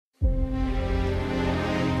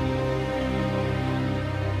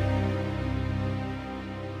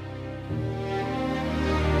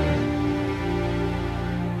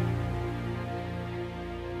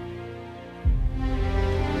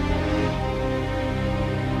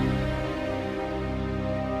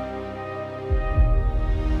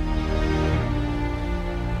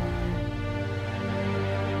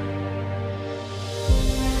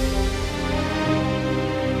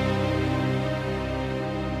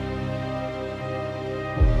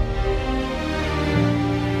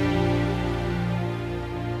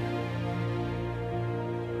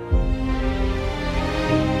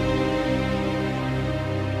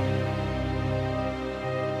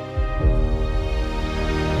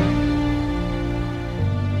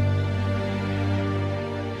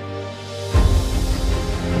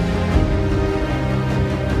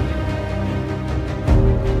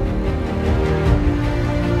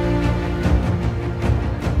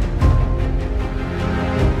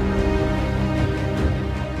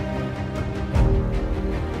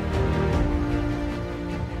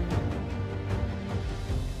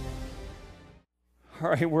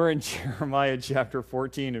right, we're in Jeremiah chapter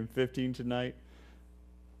 14 and 15 tonight.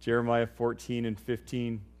 Jeremiah 14 and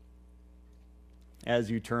 15.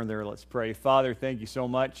 As you turn there, let's pray. Father, thank you so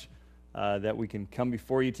much that we can come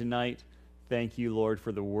before you tonight. Thank you, Lord,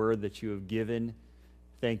 for the word that you have given.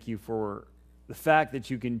 Thank you for the fact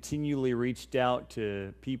that you continually reached out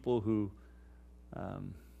to people who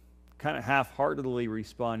kind of half-heartedly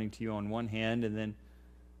responding to you on one hand, and then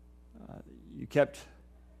you kept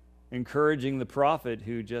encouraging the prophet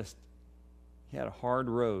who just had a hard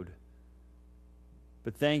road.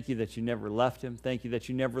 But thank you that you never left him. Thank you that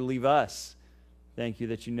you never leave us. Thank you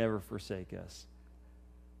that you never forsake us.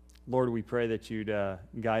 Lord, we pray that you'd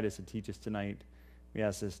guide us and teach us tonight. We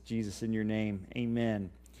ask this, Jesus, in your name. Amen.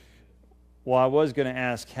 Well, I was going to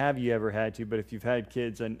ask, have you ever had to? But if you've had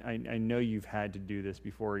kids, I know you've had to do this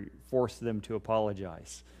before, you force them to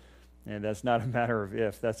apologize. And that's not a matter of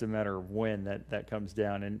if, that's a matter of when that comes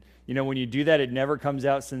down. And, you know, when you do that, it never comes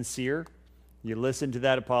out sincere. You listen to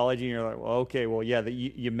that apology, and you're like, well, okay, well, yeah,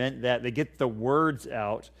 you meant that. They get the words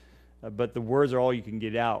out, but the words are all you can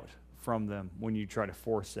get out from them when you try to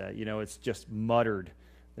force that. You know, it's just muttered.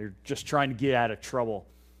 They're just trying to get out of trouble.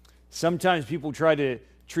 Sometimes people try to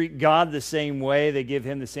treat God the same way. They give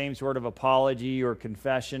him the same sort of apology or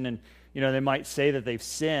confession, and, you know, they might say that they've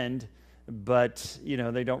sinned, but, you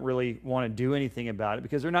know, they don't really want to do anything about it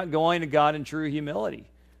because they're not going to God in true humility.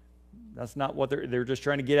 That's not what they're just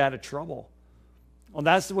trying to get out of trouble. Well,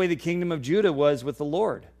 that's the way the kingdom of Judah was with the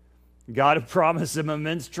Lord. God had promised them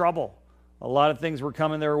immense trouble. A lot of things were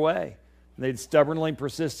coming their way. They'd stubbornly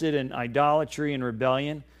persisted in idolatry and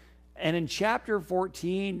rebellion. And in chapter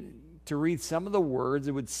 14, to read some of the words,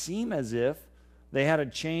 it would seem as if they had a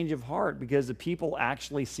change of heart because the people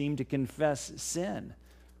actually seemed to confess sin.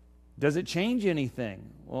 Does it change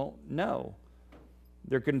anything? Well, no.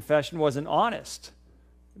 Their confession wasn't honest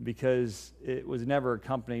because it was never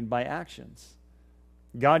accompanied by actions.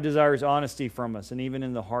 God desires honesty from us, and even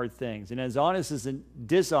in the hard things. And as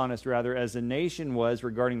dishonest as the nation was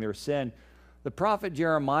regarding their sin, the prophet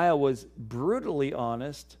Jeremiah was brutally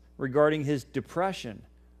honest regarding his depression.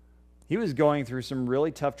 He was going through some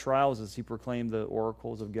really tough trials as he proclaimed the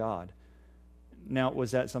oracles of God. Now,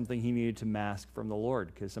 was that something he needed to mask from the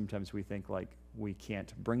Lord? Because sometimes we think like we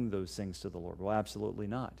can't bring those things to the Lord. Well, absolutely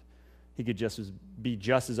not. He could be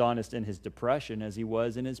just as honest in his depression as he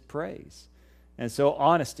was in his praise. And so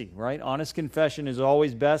honesty, right? Honest confession is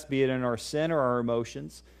always best, be it in our sin or our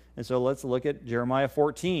emotions. And so let's look at Jeremiah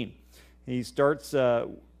 14. He starts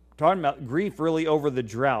talking about grief really over the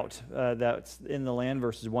drought that's in the land,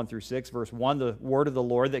 verses 1 through 6. Verse 1, the word of the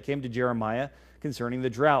Lord that came to Jeremiah concerning the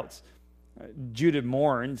droughts. Judah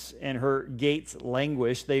mourns, and her gates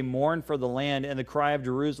languish. They mourn for the land, and the cry of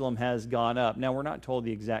Jerusalem has gone up. Now, we're not told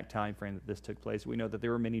the exact time frame that this took place. We know that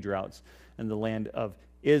there were many droughts in the land of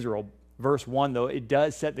Israel. Verse 1, though, it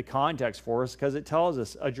does set the context for us because it tells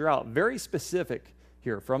us a drought, very specific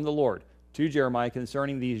here from the Lord to Jeremiah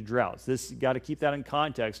concerning these droughts. This, you got to keep that in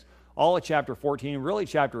context. All of chapter 14, really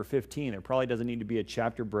chapter 15. There probably doesn't need to be a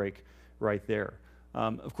chapter break right there.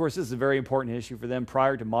 Of course, this is a very important issue for them.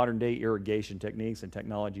 Prior to modern-day irrigation techniques and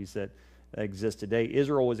technologies that exist today,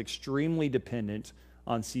 Israel was extremely dependent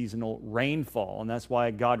on seasonal rainfall, and that's why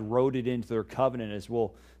God wrote it into their covenant, as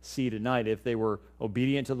we'll see tonight. If they were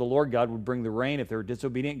obedient to the Lord, God would bring the rain. If they were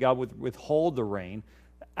disobedient, God would withhold the rain.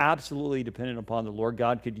 Absolutely dependent upon the Lord.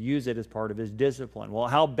 God could use it as part of his discipline. Well,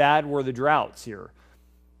 how bad were the droughts here?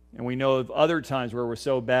 And we know of other times where it was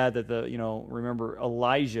so bad that remember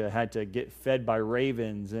Elijah had to get fed by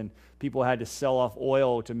ravens, and people had to sell off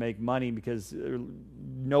oil to make money because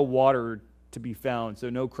no water to be found, so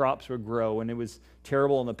no crops would grow, and it was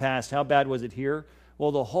terrible in the past. How bad was it here?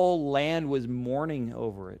 Well, the whole land was mourning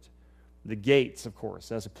over it. The gates, of course,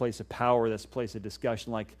 that's a place of power, that's a place of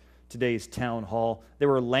discussion like today's town hall. They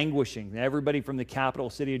were languishing. Everybody from the capital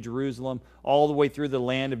city of Jerusalem all the way through the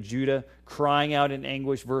land of Judah, crying out in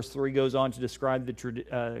anguish. Verse 3 goes on to describe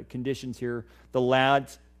the conditions here.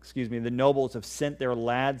 The nobles have sent their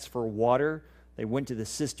lads for water. They went to the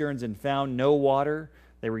cisterns and found no water.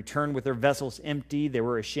 They returned with their vessels empty. They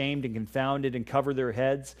were ashamed and confounded and covered their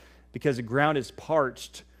heads because the ground is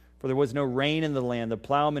parched, for there was no rain in the land. The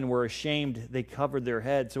plowmen were ashamed. They covered their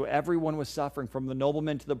heads. So everyone was suffering, from the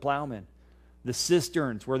noblemen to the plowmen. The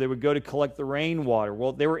cisterns where they would go to collect the rainwater,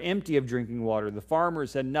 well, they were empty of drinking water. The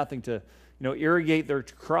farmers had nothing to irrigate their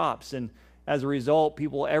crops. And as a result,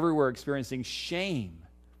 people everywhere experiencing shame,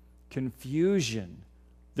 confusion.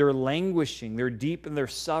 They're languishing. They're deep in their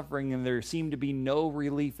suffering, and there seemed to be no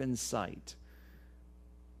relief in sight.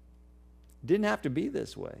 It didn't have to be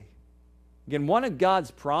this way. Again, one of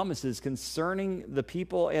God's promises concerning the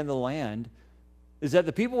people and the land is that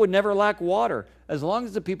the people would never lack water. As long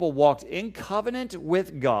as the people walked in covenant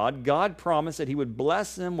with God, God promised that he would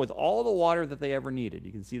bless them with all the water that they ever needed.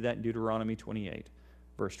 You can see that in Deuteronomy 28,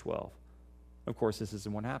 verse 12. Of course, this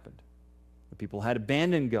isn't what happened. The people had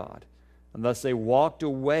abandoned God, and thus they walked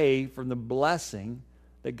away from the blessing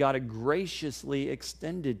that God had graciously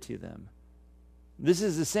extended to them. This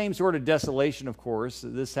is the same sort of desolation, of course.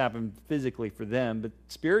 This happened physically for them, but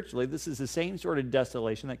spiritually, this is the same sort of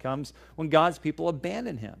desolation that comes when God's people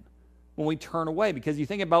abandon him, when we turn away. Because you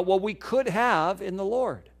think about what we could have in the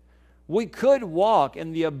Lord. We could walk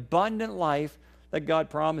in the abundant life that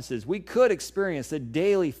God promises. We could experience the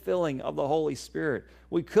daily filling of the Holy Spirit.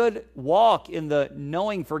 We could walk in the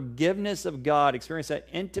knowing forgiveness of God, experience that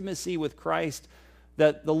intimacy with Christ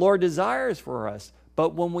that the Lord desires for us.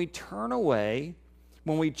 But when we turn away,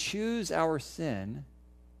 when we choose our sin,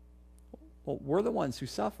 well, we're the ones who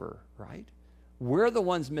suffer, right? We're the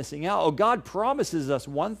ones missing out. Oh, God promises us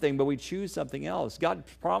one thing, but we choose something else. God's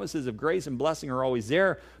promises of grace and blessing are always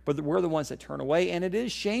there, but we're the ones that turn away, and it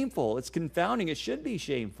is shameful. It's confounding. It should be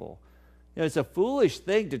shameful. It's a foolish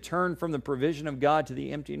thing to turn from the provision of God to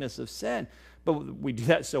the emptiness of sin, but we do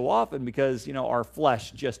that so often because, our flesh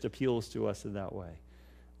just appeals to us in that way.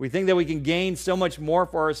 We think that we can gain so much more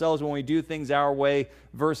for ourselves when we do things our way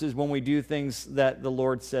versus when we do things that the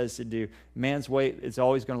Lord says to do. Man's way is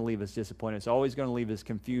always going to leave us disappointed. It's always going to leave us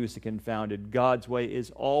confused and confounded. God's way is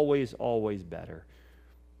always, always better.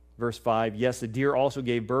 Verse 5, yes, the deer also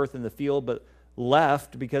gave birth in the field, but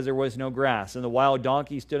left because there was no grass. And the wild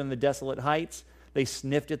donkey stood on the desolate heights. They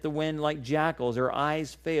sniffed at the wind like jackals. Their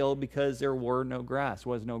eyes failed because there was no grass.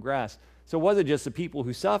 So it wasn't just the people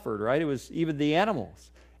who suffered, right? It was even the animals.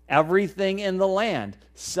 Everything in the land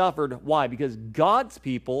suffered. Why? Because God's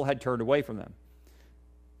people had turned away from them.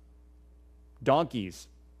 Donkeys,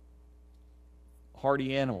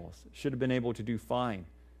 hardy animals, should have been able to do fine.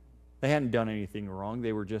 They hadn't done anything wrong.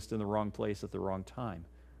 They were just in the wrong place at the wrong time.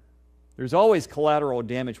 There's always collateral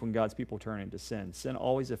damage when God's people turn into sin. Sin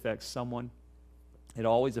always affects someone. It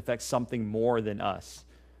always affects something more than us.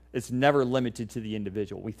 It's never limited to the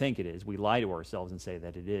individual. We think it is. We lie to ourselves and say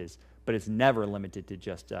that it is. But it's never limited to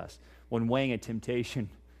just us. When weighing a temptation,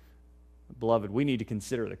 beloved, we need to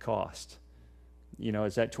consider the cost.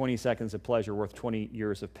 Is that 20 seconds of pleasure worth 20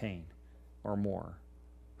 years of pain or more?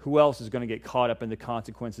 Who else is going to get caught up in the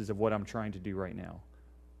consequences of what I'm trying to do right now?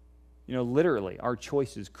 Literally, our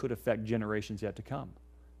choices could affect generations yet to come.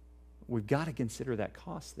 We've got to consider that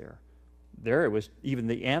cost there. There it was, even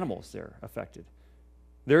the animals there affected.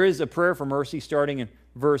 There is a prayer for mercy starting in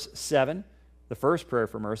verse 7. The first prayer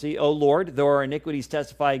for mercy. O Lord, though our iniquities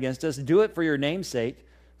testify against us, do it for your name's sake.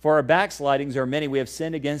 For our backslidings are many, we have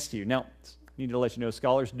sinned against you. Now, I need to let you know,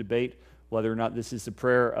 scholars debate whether or not this is the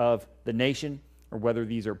prayer of the nation or whether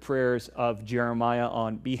these are prayers of Jeremiah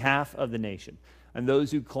on behalf of the nation. And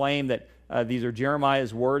those who claim that these are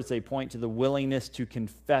Jeremiah's words, they point to the willingness to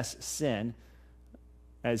confess sin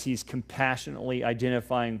as he's compassionately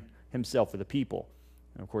identifying himself with the people.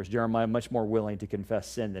 And of course, Jeremiah much more willing to confess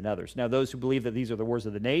sin than others. Now, those who believe that these are the words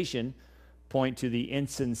of the nation point to the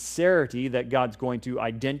insincerity that God's going to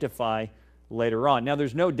identify later on. Now,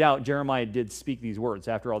 there's no doubt Jeremiah did speak these words.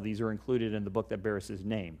 After all, these are included in the book that bears his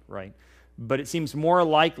name, right? But it seems more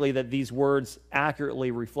likely that these words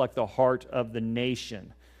accurately reflect the heart of the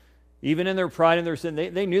nation. Even in their pride and their sin,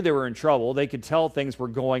 they knew they were in trouble. They could tell things were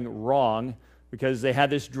going wrong because they had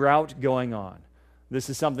this drought going on. This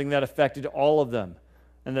is something that affected all of them.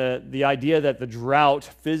 And the idea that the drought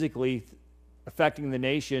physically affecting the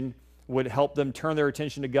nation would help them turn their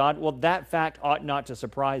attention to God, well, that fact ought not to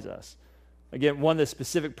surprise us. Again, one of the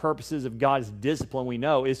specific purposes of God's discipline we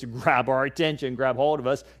know is to grab our attention, grab hold of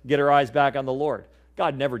us, get our eyes back on the Lord.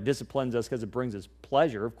 God never disciplines us because it brings us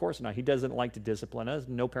pleasure. Of course not. He doesn't like to discipline us.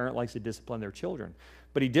 No parent likes to discipline their children.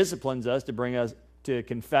 But he disciplines us to bring us to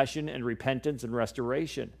confession and repentance and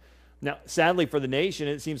restoration. Now, sadly for the nation,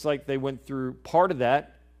 it seems like they went through part of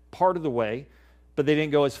that, part of the way, but they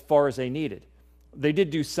didn't go as far as they needed. They did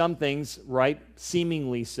do some things right,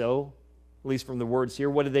 seemingly so, at least from the words here.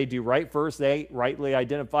 What did they do right? First, they rightly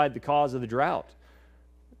identified the cause of the drought.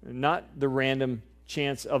 Not the random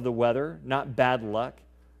chance of the weather, not bad luck.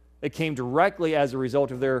 It came directly as a result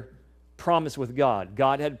of their promise with God.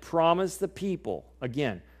 God had promised the people,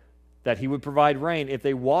 again, that he would provide rain if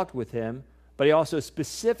they walked with him, but he also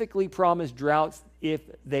specifically promised droughts if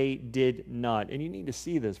they did not. And you need to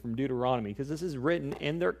see this from Deuteronomy because this is written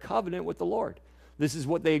in their covenant with the Lord. This is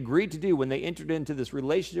what they agreed to do when they entered into this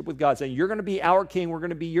relationship with God, saying, you're going to be our king, we're going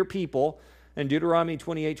to be your people. And Deuteronomy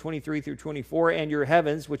 28, 23 through 24, and your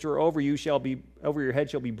heavens, which are over you, over your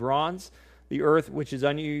head shall be bronze. The earth which is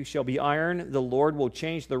under you shall be iron. The Lord will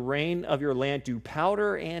change the rain of your land to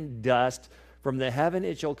powder and dust. From the heaven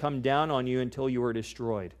it shall come down on you until you are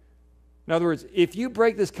destroyed. In other words, if you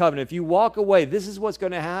break this covenant, if you walk away, this is what's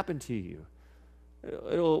going to happen to you.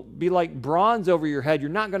 It'll be like bronze over your head. You're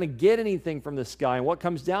not going to get anything from the sky, and what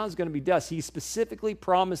comes down is going to be dust. He specifically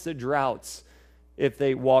promised the droughts if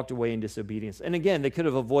they walked away in disobedience. And again, they could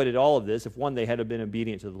have avoided all of this if, one, they had been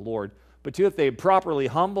obedient to the Lord, but two, if they had properly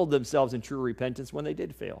humbled themselves in true repentance when they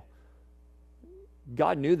did fail.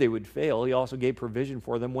 God knew they would fail. He also gave provision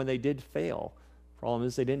for them when they did fail. Problem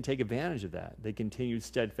is they didn't take advantage of that. They continued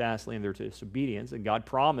steadfastly in their disobedience, and God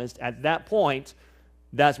promised at that point,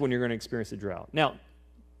 that's when you're going to experience the drought. Now,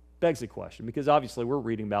 begs the question, because obviously we're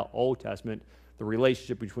reading about Old Testament, the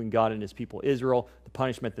relationship between God and his people Israel, the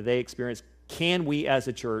punishment that they experienced. Can we as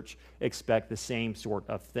a church expect the same sort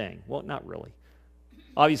of thing? Well, not really.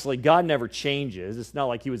 Obviously, God never changes. It's not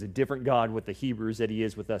like he was a different God with the Hebrews that he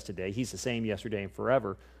is with us today. He's the same yesterday and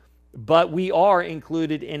forever. But we are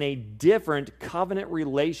included in a different covenant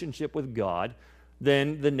relationship with God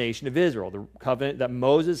than the nation of Israel. The covenant that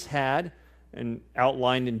Moses had and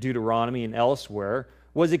outlined in Deuteronomy and elsewhere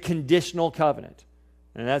was a conditional covenant.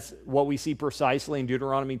 And that's what we see precisely in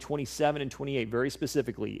Deuteronomy 27 and 28, very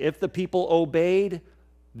specifically. If the people obeyed,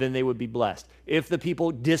 then they would be blessed. If the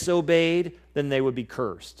people disobeyed, then they would be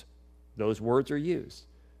cursed. Those words are used.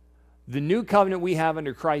 The new covenant we have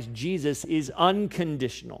under Christ Jesus is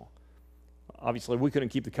unconditional. Obviously, we couldn't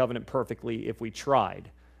keep the covenant perfectly if we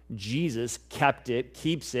tried. Jesus kept it,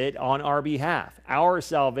 keeps it on our behalf. Our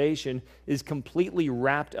salvation is completely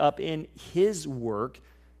wrapped up in his work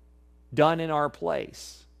done in our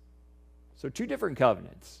place. So two different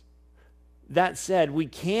covenants. That said, we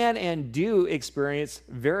can and do experience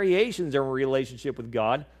variations in our relationship with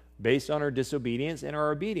God based on our disobedience and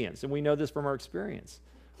our obedience. And we know this from our experience.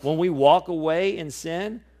 When we walk away in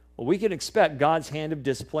sin, well, we can expect God's hand of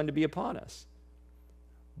discipline to be upon us.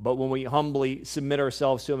 But when we humbly submit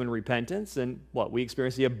ourselves to him in repentance, then what? We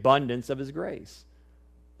experience the abundance of his grace.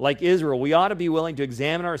 Like Israel, we ought to be willing to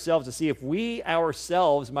examine ourselves to see if we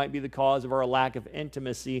ourselves might be the cause of our lack of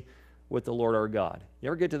intimacy with the Lord our God. You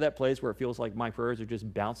ever get to that place where it feels like my prayers are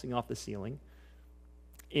just bouncing off the ceiling?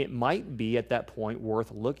 It might be at that point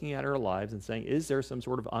worth looking at our lives and saying, is there some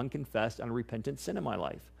sort of unconfessed, unrepentant sin in my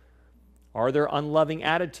life? Are there unloving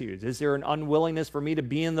attitudes? Is there an unwillingness for me to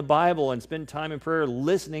be in the Bible and spend time in prayer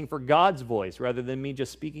listening for God's voice rather than me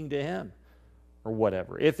just speaking to him or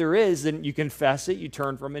whatever? If there is, then you confess it, you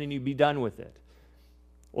turn from it, and you be done with it.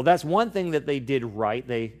 Well, that's one thing that they did right.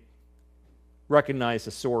 They recognize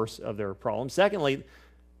the source of their problem. Secondly,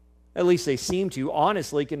 at least they seem to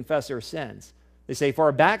honestly confess their sins. They say, for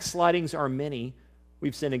our backslidings are many,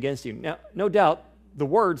 we've sinned against you. Now, no doubt, the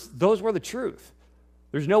words, those were the truth.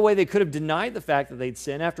 There's no way they could have denied the fact that they'd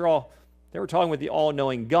sinned. After all, they were talking with the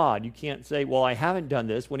all-knowing God. You can't say, well, I haven't done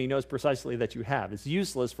this when he knows precisely that you have. It's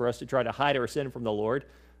useless for us to try to hide our sin from the Lord.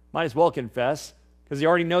 Might as well confess, because he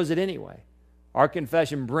already knows it anyway. Our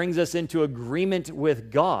confession brings us into agreement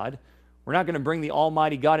with God. We're not going to bring the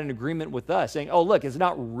Almighty God in agreement with us, saying, oh, look, it's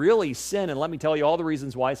not really sin, and let me tell you all the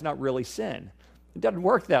reasons why it's not really sin. It doesn't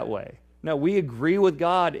work that way. No, we agree with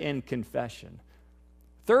God in confession.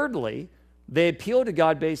 Thirdly, they appeal to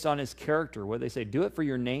God based on his character, where they say, do it for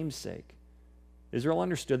your name's sake. Israel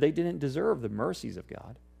understood they didn't deserve the mercies of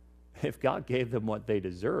God. If God gave them what they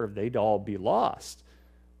deserved, they'd all be lost.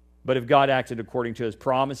 But if God acted according to his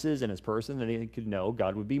promises and his person, then they could know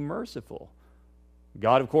God would be merciful.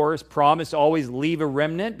 God, of course, promised to always leave a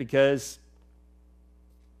remnant because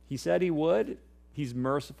he said he would. He's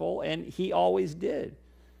merciful, and he always did.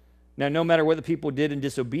 Now, no matter what the people did in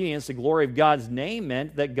disobedience, the glory of God's name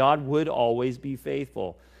meant that God would always be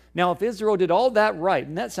faithful. Now, if Israel did all that right,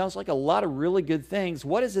 and that sounds like a lot of really good things,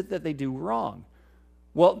 what is it that they do wrong?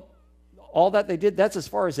 Well, all that they did, that's as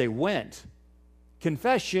far as they went.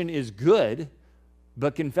 Confession is good,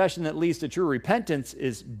 but confession that leads to true repentance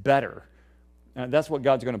is better. That's what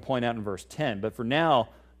God's going to point out in verse 10. But for now,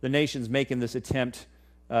 the nation's making this attempt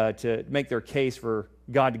to make their case for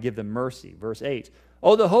God to give them mercy. Verse 8,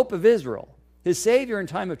 oh, the hope of Israel, his Savior in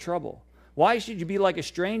time of trouble. Why should you be like a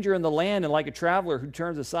stranger in the land and like a traveler who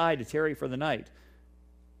turns aside to tarry for the night?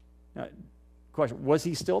 Now, question, was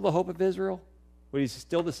he still the hope of Israel? Was he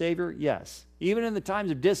still the Savior? Yes. Even in the times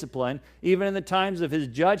of discipline, even in the times of his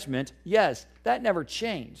judgment, yes, that never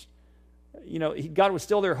changed. You know, God was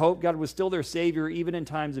still their hope. God was still their Savior, even in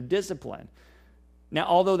times of discipline. Now,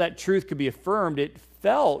 although that truth could be affirmed, it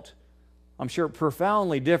felt, I'm sure,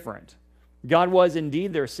 profoundly different. God was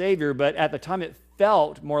indeed their Savior, but at the time it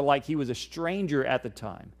felt more like he was a stranger at the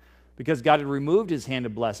time because God had removed his hand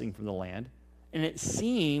of blessing from the land. And it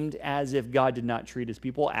seemed as if God did not treat his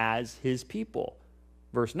people as his people.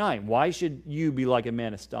 Verse 9, why should you be like a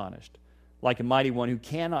man astonished, like a mighty one who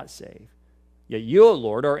cannot save? Yet you, O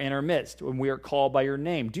Lord, are in our midst when we are called by your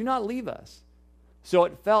name. Do not leave us. So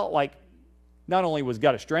it felt like not only was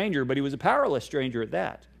God a stranger, but he was a powerless stranger at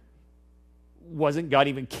that. Wasn't God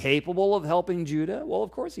even capable of helping Judah? Well,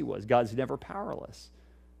 of course he was. God's never powerless.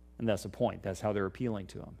 And that's the point. That's how they're appealing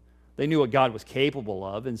to him. They knew what God was capable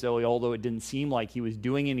of, and so although it didn't seem like he was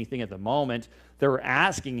doing anything at the moment, they were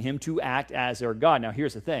asking him to act as their God. Now,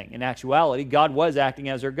 here's the thing. In actuality, God was acting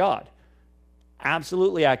as their God.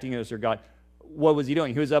 Absolutely acting as their God. What was he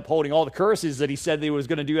doing? He was upholding all the curses that he said that he was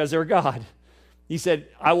going to do as their God. He said,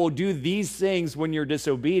 I will do these things when you're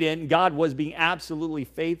disobedient. God was being absolutely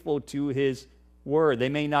faithful to his word. They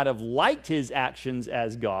may not have liked his actions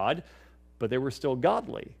as God, but they were still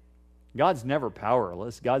godly. God's never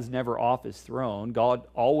powerless. God's never off his throne. God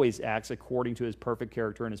always acts according to his perfect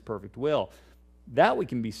character and his perfect will. That we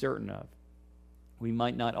can be certain of. We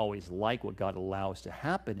might not always like what God allows to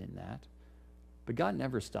happen in that, but God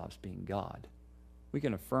never stops being God. We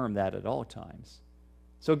can affirm that at all times.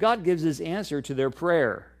 So God gives his answer to their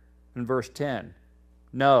prayer in verse 10.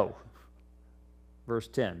 No. Verse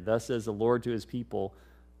 10, thus says the Lord to his people,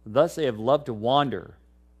 thus they have loved to wander.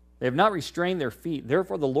 They have not restrained their feet.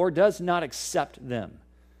 Therefore the Lord does not accept them.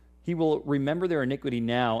 He will remember their iniquity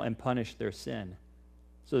now and punish their sin.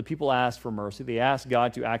 So the people ask for mercy. They ask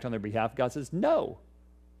God to act on their behalf. God says no.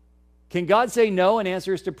 Can God say no in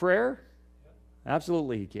answers to prayer?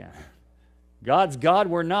 Absolutely he can. God's God,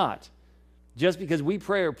 we're not. Just because we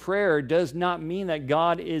pray a prayer does not mean that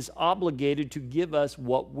God is obligated to give us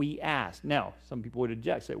what we ask. Now, some people would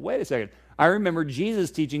object, say, wait a second. I remember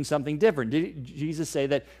Jesus teaching something different. Did Jesus say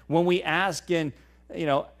that when we ask and,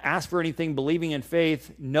 ask for anything believing in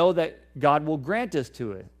faith, know that God will grant it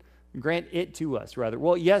to us, rather?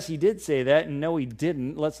 Well, yes, he did say that, and no, he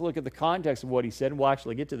didn't. Let's look at the context of what he said. We'll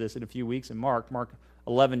actually get to this in a few weeks in Mark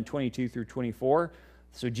 11, 22 through 24.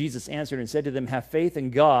 So Jesus answered and said to them, have faith in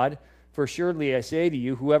God. For assuredly I say to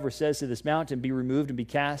you, whoever says to this mountain, be removed and be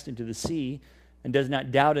cast into the sea, and does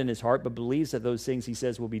not doubt in his heart, but believes that those things he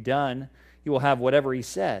says will be done, he will have whatever he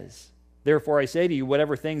says. Therefore I say to you,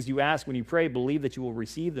 whatever things you ask when you pray, believe that you will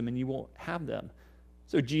receive them, and you will have them.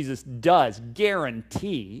 So Jesus does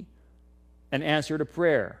guarantee an answer to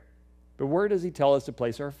prayer. But where does he tell us to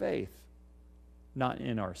place our faith? Not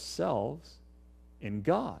in ourselves, in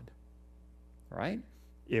God. Right?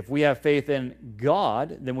 If we have faith in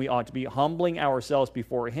God, then we ought to be humbling ourselves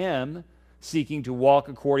before him, seeking to walk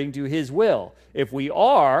according to his will. If we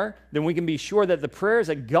are, then we can be sure that the prayers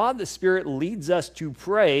that God the Spirit leads us to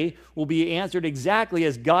pray will be answered exactly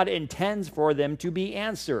as God intends for them to be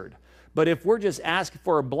answered. But if we're just asking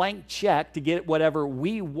for a blank check to get whatever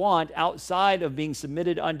we want outside of being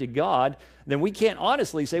submitted unto God, then we can't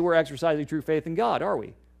honestly say we're exercising true faith in God, are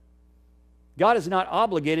we? God is not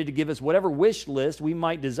obligated to give us whatever wish list we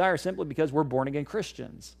might desire simply because we're born-again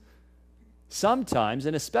Christians. Sometimes,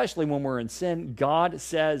 and especially when we're in sin, God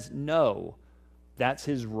says no. That's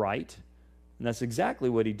his right, and that's exactly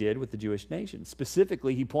what he did with the Jewish nation.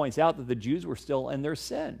 Specifically, he points out that the Jews were still in their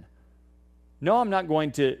sin. No, I'm not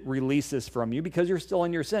going to release this from you because you're still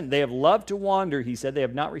in your sin. They have loved to wander, he said. They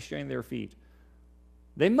have not restrained their feet.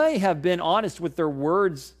 They may have been honest with their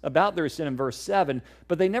words about their sin in verse 7,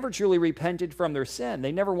 but they never truly repented from their sin.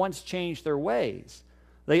 They never once changed their ways.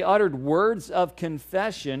 They uttered words of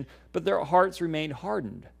confession, but their hearts remained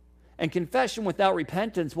hardened. And confession without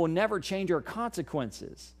repentance will never change our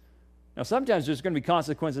consequences. Now, sometimes there's going to be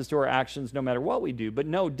consequences to our actions no matter what we do, but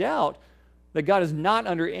no doubt that God is not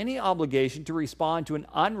under any obligation to respond to an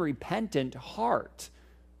unrepentant heart.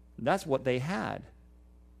 That's what they had.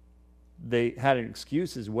 They had an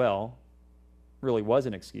excuse as well. Really was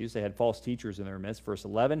an excuse. They had false teachers in their midst. Verse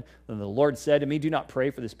 11, then the Lord said to me, do not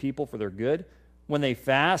pray for this people for their good. When they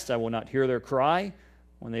fast, I will not hear their cry.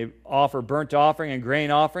 When they offer burnt offering and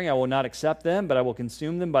grain offering, I will not accept them, but I will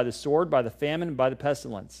consume them by the sword, by the famine, and by the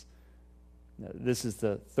pestilence. Now, this is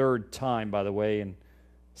the third time, by the way, in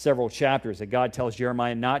several chapters that God tells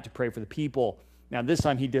Jeremiah not to pray for the people. Now, this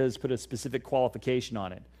time he does put a specific qualification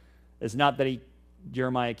on it. It's not that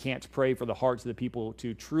Jeremiah can't pray for the hearts of the people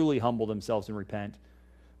to truly humble themselves and repent,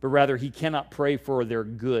 but rather he cannot pray for their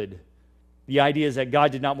good. The idea is that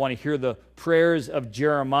God did not want to hear the prayers of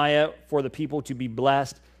Jeremiah for the people to be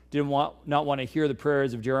blessed, not want to hear the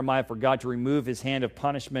prayers of Jeremiah for God to remove his hand of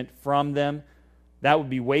punishment from them. That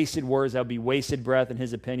would be wasted words. That would be wasted breath. In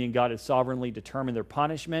his opinion, God had sovereignly determined their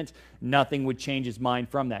punishment. Nothing would change his mind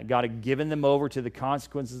from that. God had given them over to the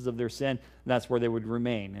consequences of their sin, and that's where they would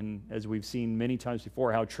remain. And as we've seen many times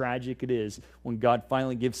before, how tragic it is when God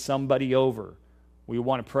finally gives somebody over. We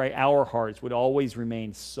want to pray our hearts would always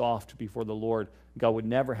remain soft before the Lord. God would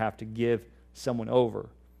never have to give someone over.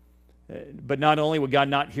 But not only would God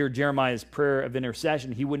not hear Jeremiah's prayer of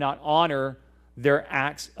intercession, he would not honor their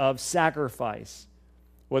acts of sacrifice.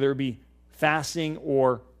 Whether it be fasting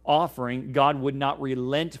or offering, God would not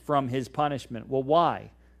relent from his punishment. Well,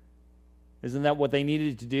 why? Isn't that what they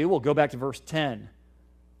needed to do? Well, go back to verse 10.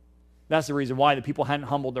 That's the reason why the people hadn't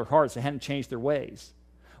humbled their hearts. They hadn't changed their ways.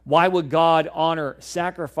 Why would God honor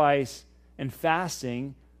sacrifice and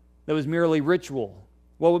fasting that was merely ritual?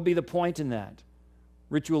 What would be the point in that?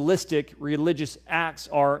 Ritualistic religious acts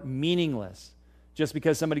are meaningless. Just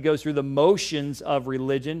because somebody goes through the motions of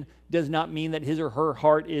religion does not mean that his or her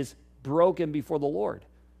heart is broken before the Lord.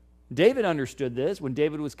 David understood this. When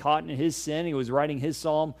David was caught in his sin, he was writing his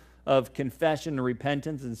psalm of confession and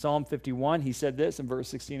repentance in Psalm 51. He said this in verse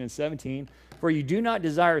 16 and 17, "For you do not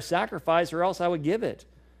desire sacrifice, or else I would give it.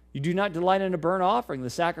 You do not delight in a burnt offering. The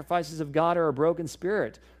sacrifices of God are a broken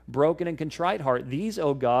spirit, broken and contrite heart. These,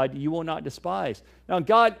 O God, you will not despise." Now,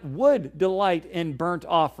 God would delight in burnt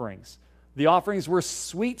offerings. The offerings were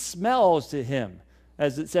sweet smells to him,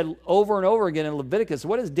 as it said over and over again in Leviticus.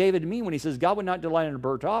 What does David mean when he says God would not delight in a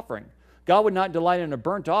burnt offering? God would not delight in a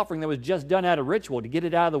burnt offering that was just done out of ritual, to get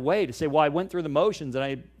it out of the way, to say, well, I went through the motions and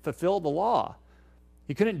I fulfilled the law.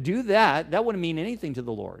 He couldn't do that. That wouldn't mean anything to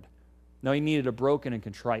the Lord. No, he needed a broken and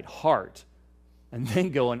contrite heart, and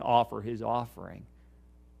then go and offer his offering.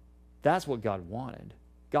 That's what God wanted.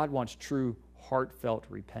 God wants true, heartfelt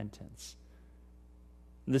repentance.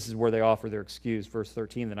 This is where they offer their excuse. Verse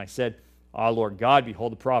 13, "Then I said, Ah, Lord God,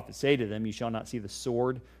 behold, the prophets say to them, you shall not see the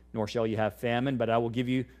sword, nor shall you have famine, but I will give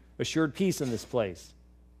you assured peace in this place.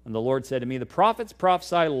 And the Lord said to me, the prophets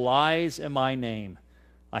prophesy lies in my name.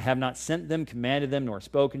 I have not sent them, commanded them, nor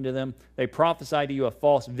spoken to them. They prophesy to you a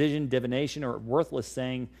false vision, divination, or worthless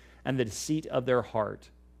saying, and the deceit of their heart."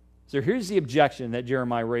 So here's the objection that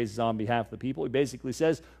Jeremiah raises on behalf of the people. He basically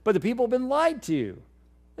says, but the people have been lied to.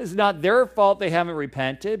 It's not their fault they haven't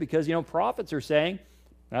repented, because, prophets are saying,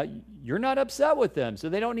 you're not upset with them, so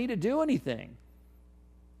they don't need to do anything.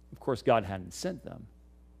 Of course, God hadn't sent them.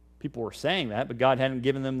 People were saying that, but God hadn't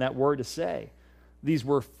given them that word to say. These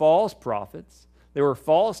were false prophets. They were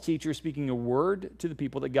false teachers speaking a word to the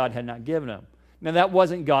people that God had not given them. Now, that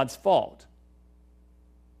wasn't God's fault.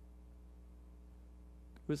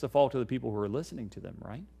 It was the fault of the people who were listening to them,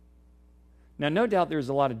 right? Now, no doubt there's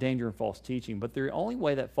a lot of danger in false teaching, but the only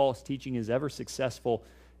way that false teaching is ever successful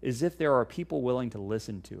is if there are people willing to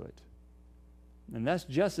listen to it. And that's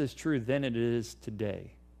just as true then as it is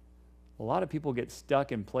today. A lot of people get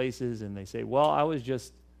stuck in places and they say, well, I was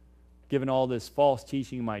just given all this false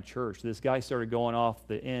teaching in my church. This guy started going off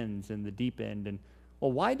the ends and the deep end. And,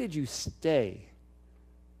 well, why did you stay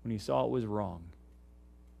when you saw it was wrong?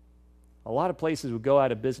 A lot of places would go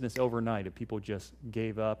out of business overnight if people just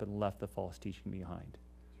gave up and left the false teaching behind.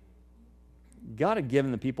 God had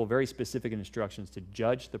given the people very specific instructions to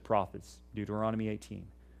judge the prophets, Deuteronomy 18.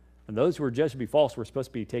 And those who were judged to be false were supposed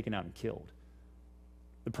to be taken out and killed.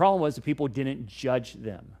 The problem was the people didn't judge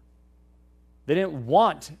them. They didn't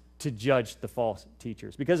want to judge the false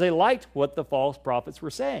teachers because they liked what the false prophets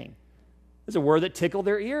were saying. It was a word that tickled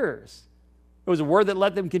their ears. It was a word that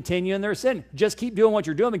let them continue in their sin. Just keep doing what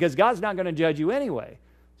you're doing because God's not going to judge you anyway.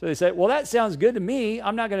 So they say, well, that sounds good to me.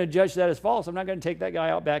 I'm not going to judge that as false. I'm not going to take that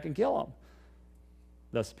guy out back and kill him.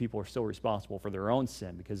 Thus, the people are still responsible for their own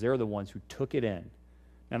sin because they're the ones who took it in.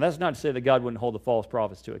 Now, that's not to say that God wouldn't hold the false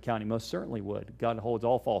prophets to account. He most certainly would. God holds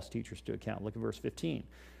all false teachers to account. Look at verse 15.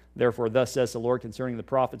 "Therefore, thus says the Lord concerning the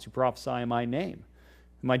prophets who prophesy in my name,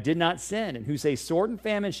 whom I did not send, and who say, sword and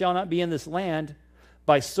famine shall not be in this land.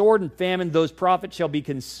 By sword and famine those prophets shall be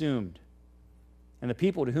consumed. And the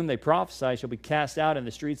people to whom they prophesy shall be cast out in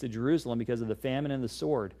the streets of Jerusalem because of the famine and the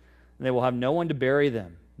sword. And they will have no one to bury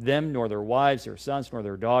them, nor their wives, their sons, nor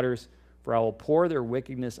their daughters, for I will pour their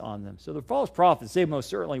wickedness on them." So the false prophets, they most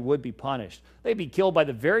certainly would be punished. They'd be killed by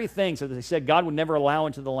the very things that they said God would never allow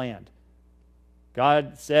into the land.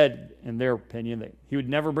 God said, in their opinion, that he would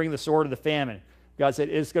never bring the sword of the famine. God said,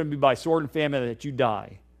 it's going to be by sword and famine that you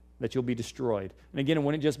die, that you'll be destroyed. And again, it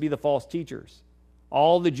wouldn't just be the false teachers.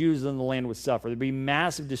 All the Jews in the land would suffer. There'd be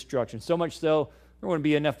massive destruction, so much so there wouldn't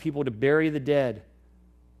be enough people to bury the dead.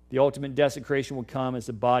 The ultimate desecration would come as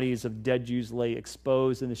the bodies of dead Jews lay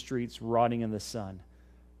exposed in the streets, rotting in the sun.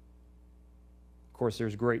 Of course,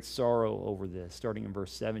 there's great sorrow over this, starting in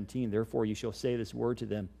verse 17. Therefore you shall say this word to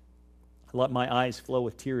them, let my eyes flow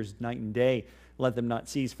with tears night and day, let them not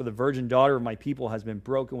cease. For the virgin daughter of my people has been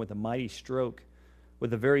broken with a mighty stroke,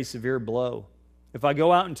 with a very severe blow. If I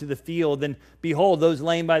go out into the field, then behold, those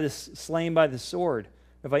slain by the sword.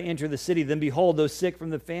 If I enter the city, then behold, those sick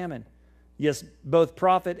from the famine. Yes, both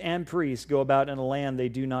prophet and priest go about in a land they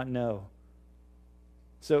do not know.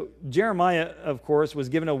 So Jeremiah, of course, was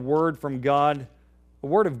given a word from God, a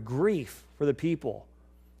word of grief for the people.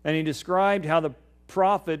 And he described how the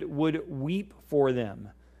prophet would weep for them.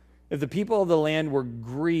 If the people of the land were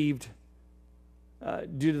grieved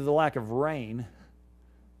due to the lack of rain,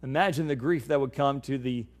 imagine the grief that would come to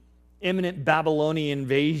the imminent Babylonian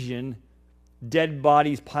invasion, dead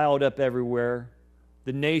bodies piled up everywhere,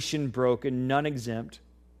 the nation broken, none exempt.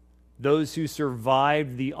 Those who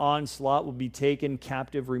survived the onslaught would be taken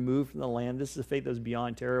captive, removed from the land. This is a fate that was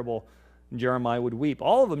beyond terrible. And Jeremiah would weep.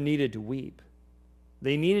 All of them needed to weep.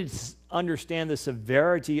 They needed to understand the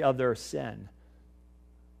severity of their sin.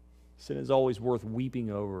 Sin is always worth weeping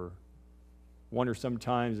over. Wonder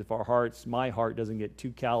sometimes if my heart doesn't get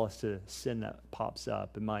too callous to sin that pops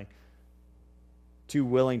up. Am I too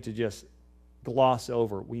willing to just gloss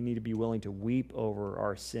over? We need to be willing to weep over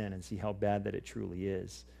our sin and see how bad that it truly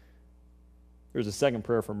is. There's a second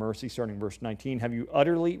prayer for mercy, starting in verse 19. Have you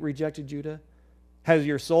utterly rejected Judah? Has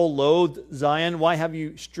your soul loathed Zion? Why have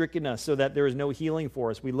you stricken us so that there is no healing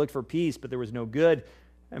for us? We looked for peace, but there was no good,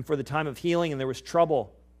 and for the time of healing, and there was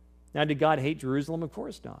trouble. Now, did God hate Jerusalem? Of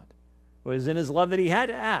course not. It was in his love that he had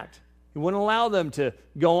to act. He wouldn't allow them to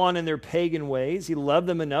go on in their pagan ways. He loved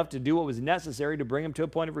them enough to do what was necessary to bring them to a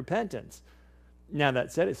point of repentance. Now,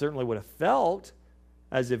 that said, it certainly would have felt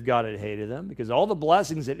as if God had hated them, because all the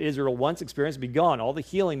blessings that Israel once experienced would be gone, all the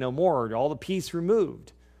healing no more, all the peace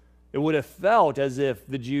removed. It would have felt as if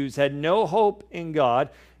the Jews had no hope in God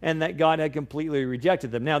and that God had completely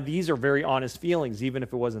rejected them. Now, these are very honest feelings, even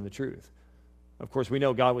if it wasn't the truth. Of course, we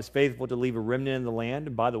know God was faithful to leave a remnant in the land.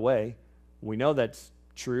 And by the way, we know that's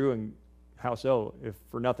true, and how so? If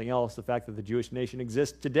for nothing else, the fact that the Jewish nation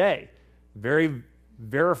exists today. Very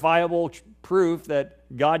verifiable proof that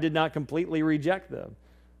God did not completely reject them.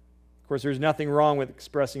 Of course, there's nothing wrong with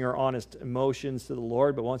expressing our honest emotions to the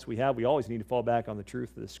Lord, but once we have, we always need to fall back on the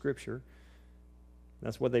truth of the Scripture.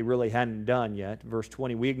 That's what they really hadn't done yet. Verse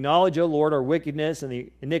 20, we acknowledge, O Lord, our wickedness and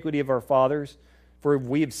the iniquity of our fathers, for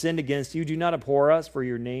we have sinned against you. Do not abhor us for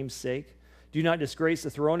your name's sake. Do not disgrace the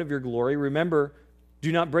throne of your glory. Remember,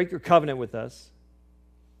 do not break your covenant with us,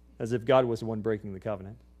 as if God was the one breaking the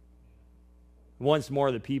covenant. Once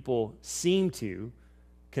more, the people seem to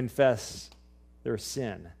confess their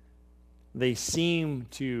sin. They seem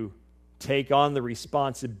to take on the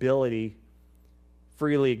responsibility,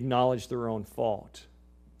 freely acknowledge their own fault.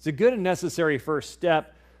 It's a good and necessary first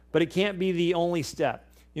step, but it can't be the only step.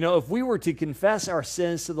 You know, if we were to confess our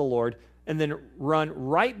sins to the Lord and then run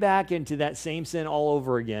right back into that same sin all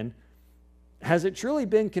over again, has it truly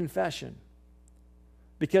been confession?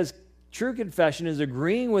 Because true confession is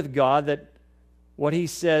agreeing with God that what he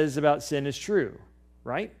says about sin is true,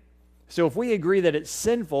 right? So if we agree that it's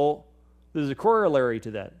sinful, there's a corollary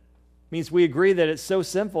to that. It means we agree that it's so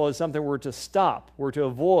sinful it's something we're to stop, we're to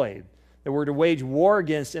avoid, that we're to wage war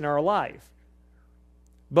against in our life.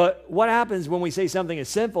 But what happens when we say something is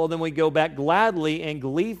sinful, then we go back gladly and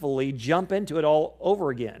gleefully jump into it all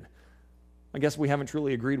over again? I guess we haven't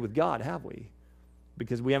truly agreed with God, have we?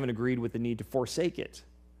 Because we haven't agreed with the need to forsake it.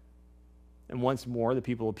 And once more, the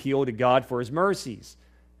people appeal to God for his mercies.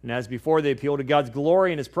 And as before, they appeal to God's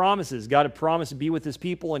glory and his promises. God had promised to be with his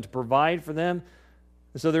people and to provide for them.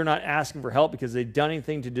 And so they're not asking for help because they've done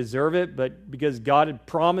anything to deserve it, but because God had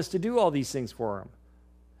promised to do all these things for them.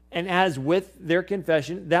 And as with their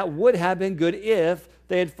confession, that would have been good if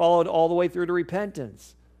they had followed all the way through to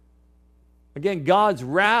repentance. Again, God's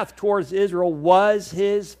wrath towards Israel was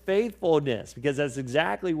his faithfulness, because that's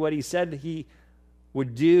exactly what he said he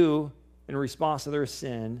would do in response to their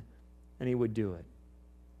sin, and he would do it.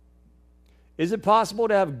 Is it possible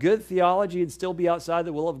to have good theology and still be outside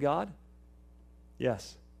the will of God?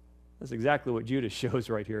 Yes. That's exactly what Judas shows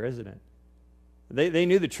right here, isn't it? They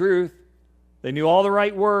knew the truth. They knew all the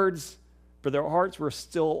right words, but their hearts were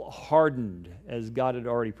still hardened, as God had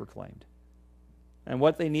already proclaimed. And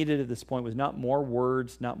what they needed at this point was not more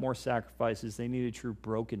words, not more sacrifices. They needed true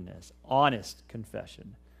brokenness, honest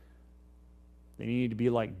confession. They needed to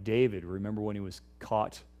be like David. Remember when he was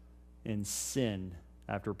caught in sin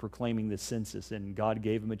after proclaiming the census, and God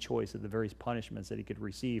gave him a choice of the various punishments that he could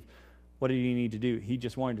receive. What did he need to do? He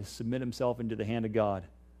just wanted to submit himself into the hand of God.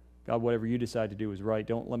 God, whatever you decide to do is right.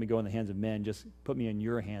 Don't let me go in the hands of men. Just put me in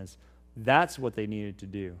your hands. That's what they needed to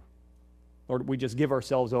do. Lord, we just give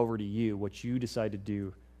ourselves over to you. What you decide to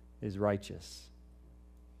do is righteous.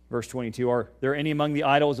 Verse 22, are there any among the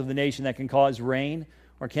idols of the nation that can cause rain?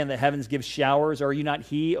 Or can the heavens give showers? Are you not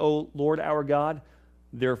he, O Lord our God?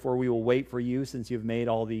 Therefore we will wait for you, since you have made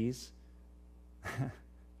all these.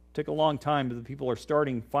 Took a long time, but the people are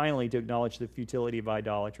starting finally to acknowledge the futility of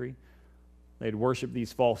idolatry. They'd worshiped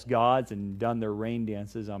these false gods and done their rain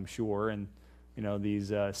dances, I'm sure, and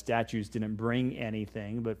these statues didn't bring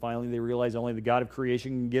anything, but finally they realized only the God of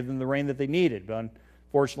creation can give them the rain that they needed. But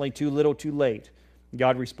unfortunately, too little, too late.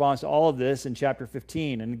 God responds to all of this in chapter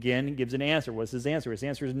 15, and again he gives an answer. What's his answer? His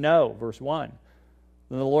answer is no, verse 1.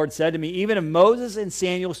 Then the Lord said to me, even if Moses and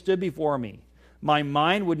Samuel stood before me, my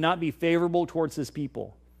mind would not be favorable towards this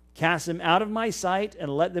people. Cast them out of my sight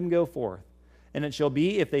and let them go forth. And it shall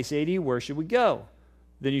be, if they say to you, where should we go?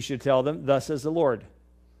 Then you should tell them, thus says the Lord,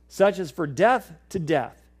 such as for death to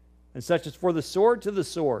death, and such as for the sword to the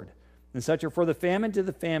sword, and such are for the famine to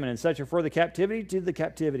the famine, and such are for the captivity to the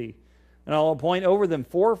captivity. And I'll appoint over them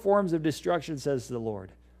 4 forms of destruction, says the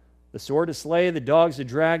Lord. The sword to slay, the dogs to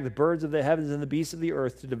drag, the birds of the heavens, and the beasts of the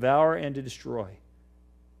earth to devour and to destroy.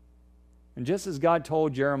 And just as God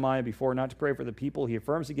told Jeremiah before not to pray for the people, he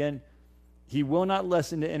affirms again, he will not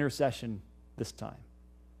listen to intercession this time.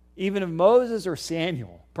 Even if Moses or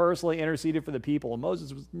Samuel personally interceded for the people, and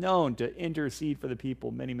Moses was known to intercede for the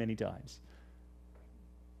people many, many times,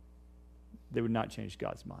 they would not change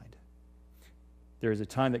God's mind. There is a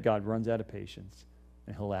time that God runs out of patience,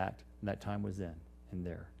 and he'll act, and that time was then and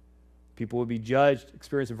there. People would be judged,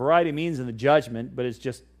 experience a variety of means in the judgment, but it's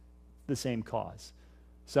just the same cause.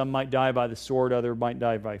 Some might die by the sword, others might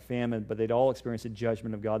die by famine, but they'd all experience the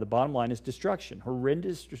judgment of God. The bottom line is destruction,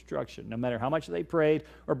 horrendous destruction, no matter how much they prayed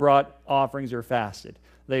or brought offerings or fasted.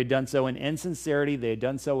 They had done so in insincerity, they had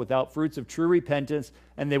done so without fruits of true repentance,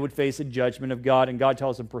 and they would face a judgment of God. And God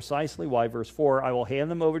tells them precisely why. Verse 4, I will hand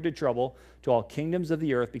them over to trouble to all kingdoms of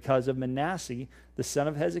the earth because of Manasseh, the son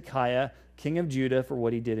of Hezekiah, king of Judah, for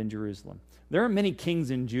what he did in Jerusalem. There are many kings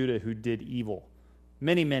in Judah who did evil.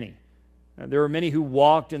 Many, many. There were many who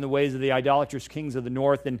walked in the ways of the idolatrous kings of the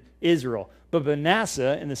north in Israel. But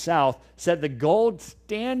Manasseh in the south set the gold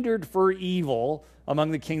standard for evil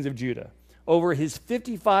among the kings of Judah. Over his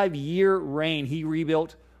 55-year reign, he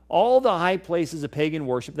rebuilt all the high places of pagan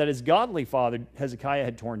worship that his godly father Hezekiah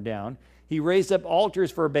had torn down. He raised up altars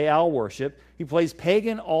for Baal worship. He placed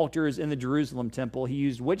pagan altars in the Jerusalem temple. He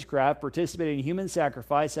used witchcraft, participated in human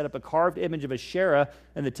sacrifice, set up a carved image of Asherah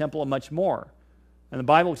in the temple, and much more. And the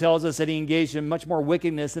Bible tells us that he engaged in much more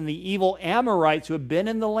wickedness than the evil Amorites who had been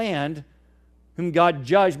in the land, whom God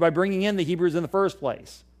judged by bringing in the Hebrews in the first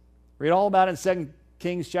place. Read all about it in 2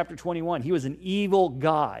 Kings chapter 21. He was an evil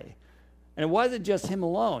guy. And it wasn't just him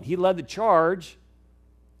alone. He led the charge,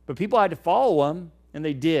 but people had to follow him, and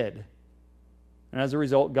they did. And as a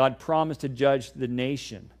result, God promised to judge the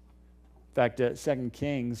nation. In fact, 2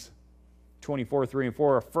 Kings 24, 3 and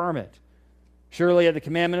 4 affirm it. Surely at the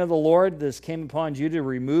commandment of the Lord, this came upon Judah to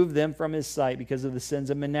remove them from his sight because of the sins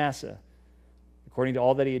of Manasseh, according to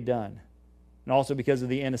all that he had done, and also because of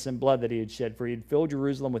the innocent blood that he had shed, for he had filled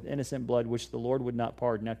Jerusalem with innocent blood, which the Lord would not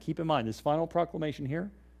pardon. Now keep in mind, this final proclamation here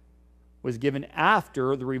was given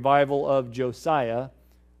after the revival of Josiah,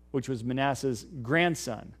 which was Manasseh's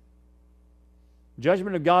grandson.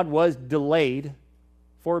 Judgment of God was delayed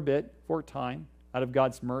for a bit, for a time, out of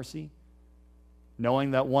God's mercy,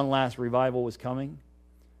 knowing that one last revival was coming,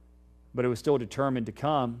 but it was still determined to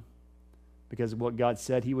come because of what God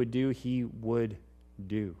said he would do, he would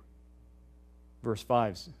do. Verse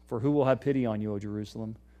 5, for who will have pity on you, O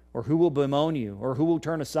Jerusalem? Or who will bemoan you? Or who will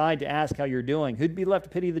turn aside to ask how you're doing? Who'd be left to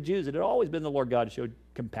pity the Jews? It had always been the Lord God who showed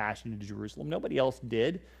compassion to Jerusalem. Nobody else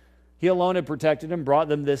did. He alone had protected them, brought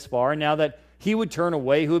them this far, and now that he would turn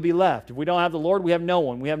away, who would be left? If we don't have the Lord, we have no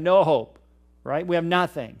one. We have no hope, right? We have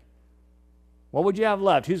nothing. What would you have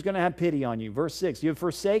left? Who's going to have pity on you? Verse 6, you have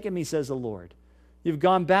forsaken me, says the Lord. You've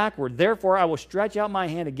gone backward. Therefore, I will stretch out my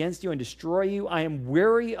hand against you and destroy you. I am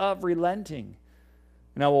weary of relenting.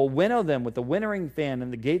 And I will winnow them with the winnowing fan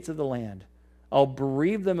in the gates of the land. I'll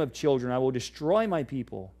bereave them of children. I will destroy my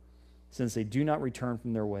people, since they do not return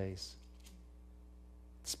from their ways.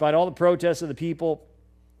 Despite all the protests of the people,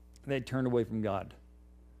 they turned away from God.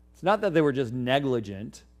 It's not that they were just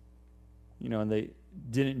negligent, and they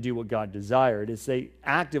didn't do what God desired. It's they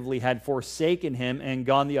actively had forsaken him and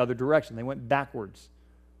gone the other direction. They went backwards,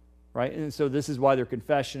 right? And so this is why their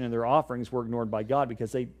confession and their offerings were ignored by God,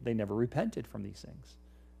 because they never repented from these things.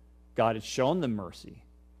 God had shown them mercy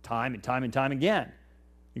time and time and time again.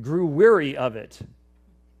 They grew weary of it.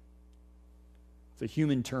 It's a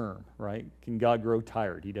human term, right? Can God grow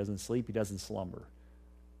tired? He doesn't sleep, he doesn't slumber.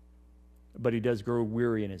 But he does grow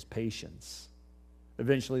weary in his patience.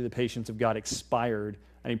 Eventually, the patience of God expired,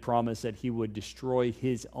 and he promised that he would destroy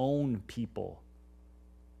his own people.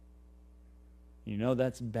 You know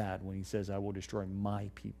that's bad when he says, I will destroy my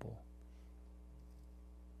people.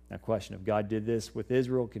 Now, question, if God did this with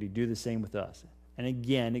Israel, could he do the same with us? And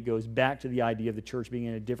again, it goes back to the idea of the church being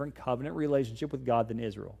in a different covenant relationship with God than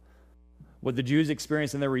Israel. What the Jews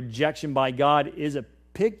experienced in their rejection by God is a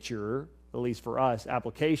picture, at least for us,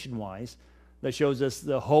 application-wise, that shows us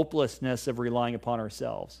the hopelessness of relying upon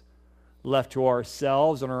ourselves. Left to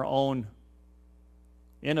ourselves and our own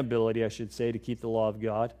inability, I should say, to keep the law of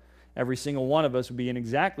God, every single one of us would be in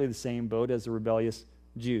exactly the same boat as the rebellious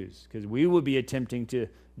Jews, because we would be attempting to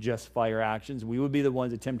justify our actions. We would be the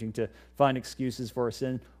ones attempting to find excuses for our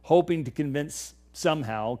sin, hoping to convince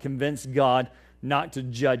God not to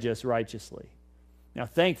judge us righteously. Now,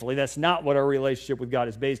 thankfully, that's not what our relationship with God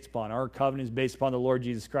is based upon. Our covenant is based upon the Lord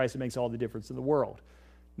Jesus Christ. It makes all the difference in the world.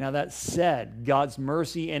 Now, that said, God's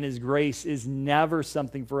mercy and his grace is never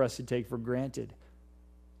something for us to take for granted.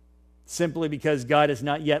 Simply because God has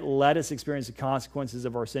not yet let us experience the consequences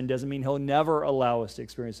of our sin doesn't mean he'll never allow us to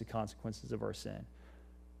experience the consequences of our sin.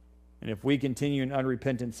 And if we continue in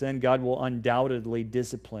unrepentant sin, God will undoubtedly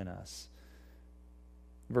discipline us.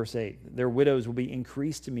 Verse 8, their widows will be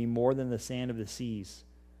increased to me more than the sand of the seas.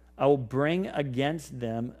 I will bring against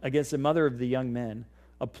them, against the mother of the young men,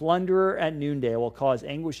 a plunderer at noonday. I will cause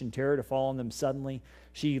anguish and terror to fall on them suddenly.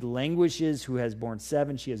 She languishes who has borne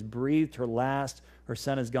 7. She has breathed her last. Her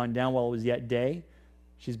son has gone down while it was yet day.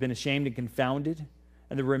 She's been ashamed and confounded.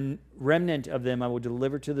 And the remnant of them I will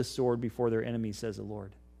deliver to the sword before their enemies, says the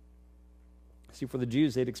Lord. See, for the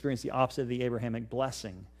Jews, they'd experienced the opposite of the Abrahamic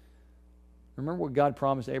blessing. Remember what God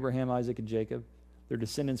promised Abraham, Isaac, and Jacob? Their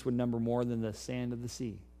descendants would number more than the sand of the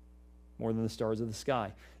sea, more than the stars of the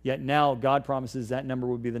sky. Yet now God promises that number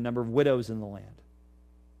would be the number of widows in the land.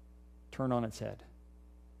 Turn on its head.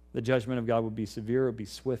 The judgment of God would be severe, it would be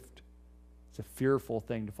swift. It's a fearful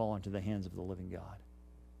thing to fall into the hands of the living God.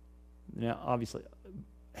 Now, obviously,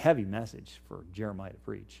 heavy message for Jeremiah to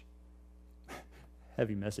preach.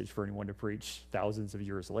 Heavy message for anyone to preach thousands of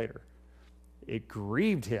years later. It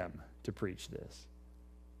grieved him to preach this.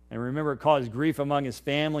 And remember, it caused grief among his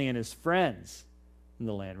family and his friends in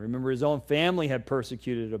the land. Remember, his own family had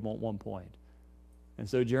persecuted him at one point. And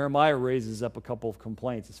so Jeremiah raises up a couple of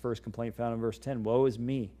complaints. His first complaint found in verse 10, woe is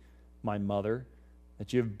me, my mother,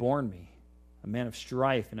 that you have borne me, a man of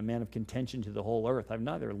strife and a man of contention to the whole earth. I've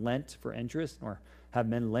neither lent for interest, nor have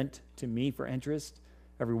men lent to me for interest.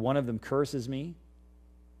 Every one of them curses me.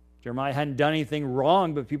 Jeremiah hadn't done anything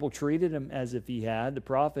wrong, but people treated him as if he had. The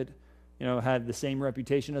prophet, had the same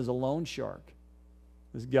reputation as a loan shark.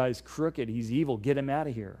 This guy's crooked. He's evil. Get him out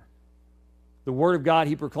of here. The word of God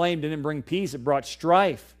he proclaimed didn't bring peace. It brought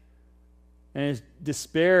strife. And his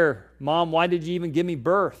despair, Mom, why did you even give me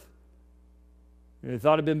birth? He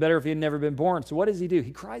thought it'd been better if he had never been born. So what does he do?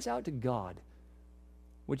 He cries out to God,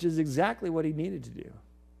 which is exactly what he needed to do.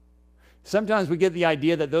 Sometimes we get the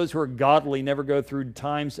idea that those who are godly never go through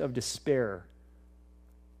times of despair.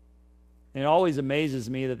 And it always amazes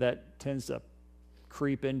me that tends to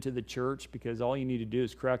creep into the church, because all you need to do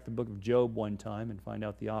is crack the book of Job one time and find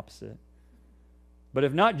out the opposite. But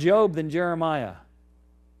if not Job, then Jeremiah.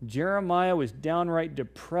 Jeremiah was downright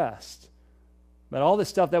depressed about all the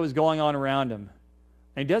stuff that was going on around him.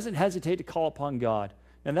 And he doesn't hesitate to call upon God.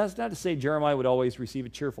 And that's not to say Jeremiah would always receive a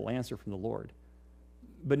cheerful answer from the Lord.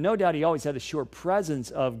 But no doubt he always had the sure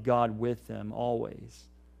presence of God with him, always.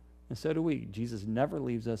 And so do we. Jesus never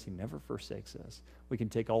leaves us. He never forsakes us. We can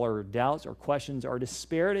take all our doubts, our questions, our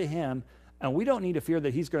despair to him, and we don't need to fear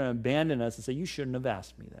that he's going to abandon us and say, you shouldn't have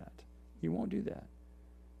asked me that. He won't do that.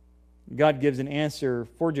 God gives an answer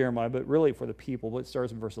for Jeremiah, but really for the people. It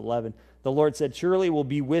starts in verse 11. The Lord said, surely it will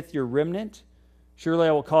be with your remnant. Surely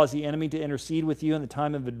I will cause the enemy to intercede with you in the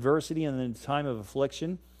time of adversity and in the time of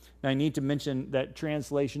affliction. Now, I need to mention that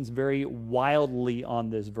translations vary wildly on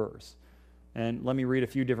this verse. And let me read a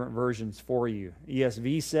few different versions for you.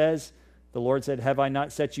 ESV says, the Lord said, have I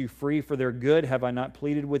not set you free for their good? Have I not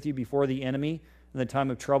pleaded with you before the enemy in the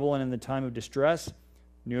time of trouble and in the time of distress?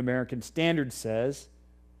 New American Standard says,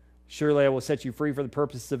 surely I will set you free for the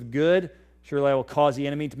purposes of good. Surely I will cause the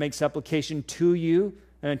enemy to make supplication to you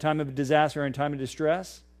in a time of disaster and in time of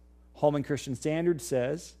distress. Holman Christian Standard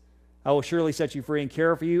says, I will surely set you free and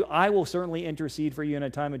care for you. I will certainly intercede for you in a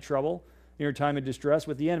time of trouble, in your time of distress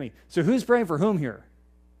with the enemy. So who's praying for whom here?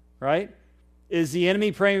 Right? Is the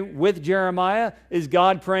enemy praying with Jeremiah? Is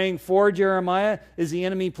God praying for Jeremiah? Is the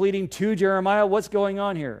enemy pleading to Jeremiah? What's going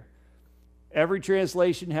on here? Every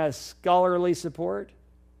translation has scholarly support.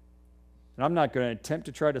 And I'm not going to attempt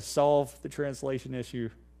to try to solve the translation issue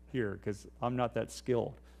here because I'm not that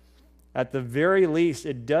skilled. At the very least,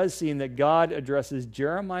 it does seem that God addresses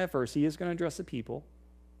Jeremiah first. He is going to address the people.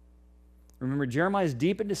 Remember, Jeremiah is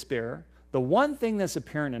deep in despair. The one thing that's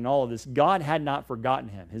apparent in all of this, God had not forgotten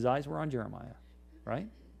him. His eyes were on Jeremiah, right?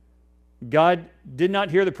 God did not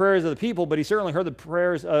hear the prayers of the people, but he certainly heard the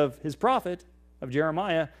prayers of his prophet, of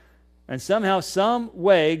Jeremiah. And somehow, some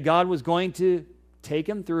way, God was going to take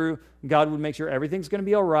him through. God would make sure everything's going to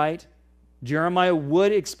be all right. Jeremiah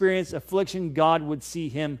would experience affliction. God would see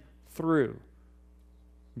him through.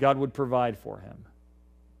 God would provide for him.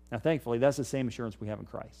 Now, thankfully, that's the same assurance we have in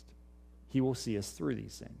Christ. He will see us through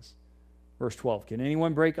these things. Verse 12, can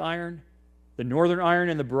anyone break iron? The northern iron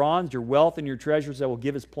and the bronze, your wealth and your treasures that will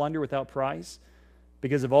give us plunder without price,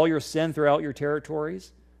 because of all your sin throughout your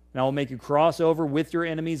territories. And I will make you cross over with your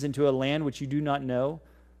enemies into a land which you do not know.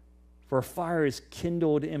 For a fire is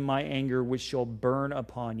kindled in my anger, which shall burn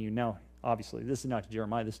upon you. Now, obviously, this is not to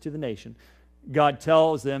Jeremiah, this is to the nation. God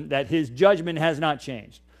tells them that his judgment has not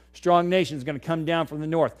changed. Strong nation is going to come down from the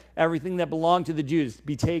north. Everything that belonged to the Jews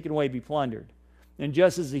be taken away, be plundered. And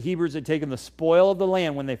just as the Hebrews had taken the spoil of the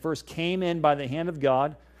land when they first came in by the hand of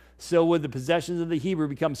God, so would the possessions of the Hebrew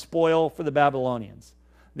become spoil for the Babylonians.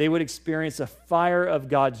 They would experience a fire of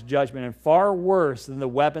God's judgment, and far worse than the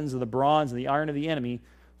weapons of the bronze and the iron of the enemy,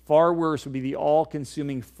 far worse would be the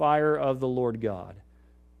all-consuming fire of the Lord God.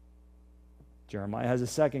 Jeremiah has a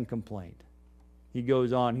second complaint. He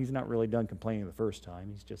goes on. He's not really done complaining the first time.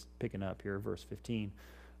 He's just picking up here, verse 15.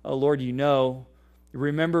 Oh, Lord, you know,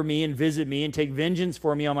 remember me and visit me and take vengeance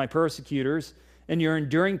for me on my persecutors. And your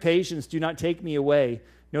enduring patience, do not take me away.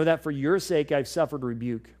 Know that for your sake I've suffered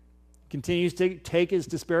rebuke. Continues to take his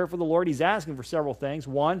despair for the Lord. He's asking for several things.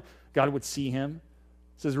 One, God would see him.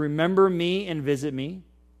 He says, remember me and visit me.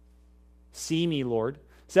 See me, Lord.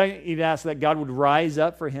 Second, he'd ask that God would rise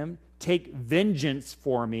up for him, take vengeance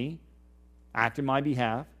for me, act in my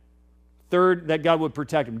behalf. Third, that God would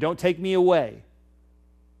protect him. Don't take me away.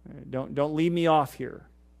 Don't leave me off here.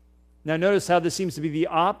 Now notice how this seems to be the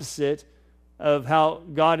opposite of how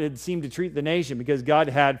God had seemed to treat the nation, because God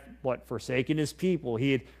had, forsaken his people.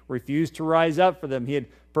 He had refused to rise up for them. He had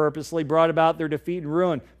purposely brought about their defeat and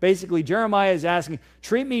ruin. Basically, Jeremiah is asking,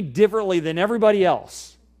 treat me differently than everybody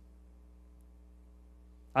else.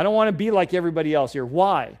 I don't want to be like everybody else here.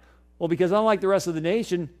 Why? Well, because unlike the rest of the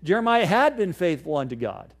nation, Jeremiah had been faithful unto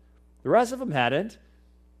God. The rest of them hadn't.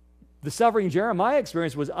 The suffering Jeremiah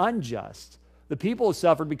experienced was unjust. The people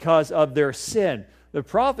suffered because of their sin. The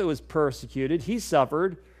prophet was persecuted. He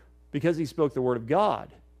suffered because he spoke the word of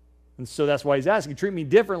God. And so that's why he's asking, treat me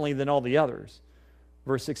differently than all the others.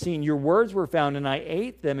 Verse 16, your words were found and I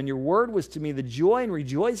ate them, and your word was to me the joy and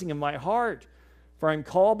rejoicing of my heart. For I am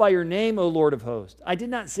called by your name, O Lord of hosts. I did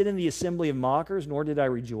not sit in the assembly of mockers, nor did I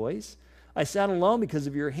rejoice. I sat alone because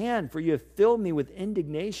of your hand, for you have filled me with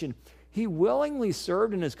indignation. He willingly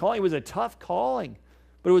served in his calling. It was a tough calling,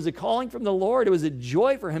 but it was a calling from the Lord. It was a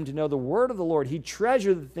joy for him to know the word of the Lord. He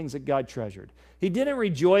treasured the things that God treasured. He didn't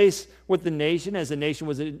rejoice with the nation as the nation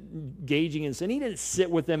was engaging in sin. He didn't sit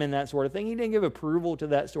with them in that sort of thing. He didn't give approval to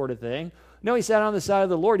that sort of thing. No, he sat on the side of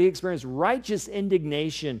the Lord. He experienced righteous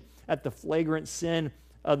indignation at the flagrant sin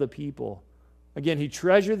of the people. Again, he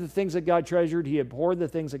treasured the things that God treasured. He abhorred the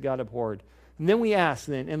things that God abhorred. And then we ask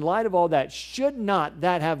then, in light of all that, should not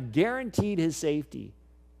that have guaranteed his safety?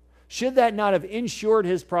 Should that not have ensured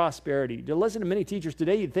his prosperity? To listen to many teachers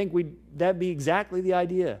today, you'd think that'd be exactly the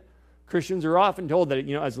idea. Christians are often told that,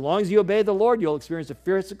 as long as you obey the Lord, you'll experience the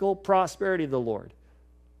physical prosperity of the Lord.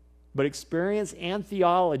 But experience and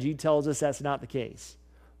theology tells us that's not the case.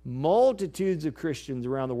 Multitudes of Christians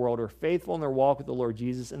around the world are faithful in their walk with the Lord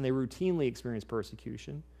Jesus, and they routinely experience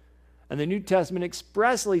persecution. And the New Testament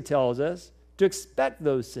expressly tells us to expect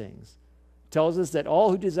those things. It tells us that all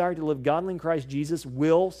who desire to live godly in Christ Jesus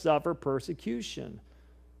will suffer persecution.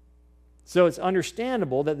 So it's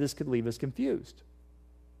understandable that this could leave us confused.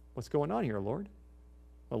 What's going on here, Lord?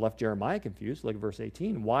 Well, left Jeremiah confused. Look at verse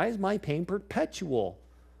 18. Why is my pain perpetual?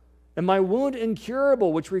 And my wound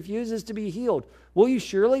incurable, which refuses to be healed? Will you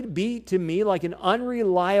surely be to me like an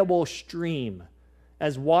unreliable stream,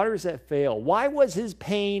 as waters that fail? Why was his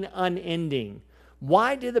pain unending?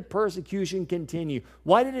 Why did the persecution continue?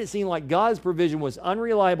 Why did it seem like God's provision was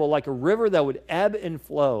unreliable, like a river that would ebb and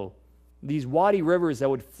flow? These wadi rivers that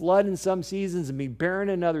would flood in some seasons and be barren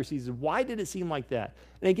in other seasons. Why did it seem like that?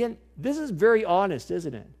 And again, this is very honest,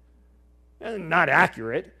 isn't it? Not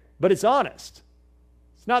accurate, but it's honest.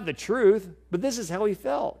 It's not the truth, but this is how he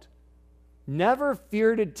felt. Never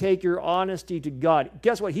fear to take your honesty to God.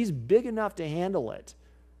 Guess what? He's big enough to handle it,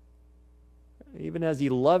 even as he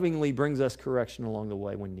lovingly brings us correction along the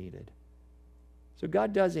way when needed. So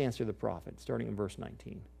God does answer the prophet, starting in verse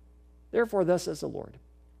 19. Therefore, thus says the Lord,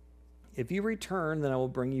 if you return, then I will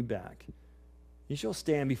bring you back. You shall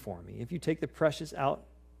stand before me. If you take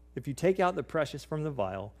out the precious from the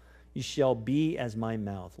vial, you shall be as my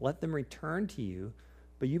mouth. Let them return to you,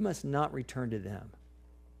 but you must not return to them.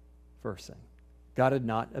 First thing, God had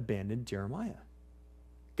not abandoned Jeremiah.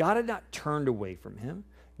 God had not turned away from him.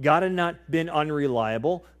 God had not been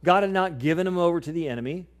unreliable. God had not given him over to the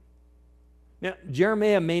enemy. Now,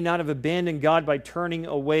 Jeremiah may not have abandoned God by turning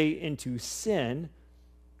away into sin.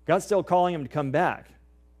 God's still calling him to come back.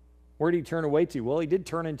 Where did he turn away to? Well, he did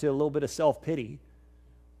turn into a little bit of self-pity.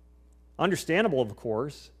 Understandable, of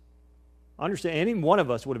course. Any one of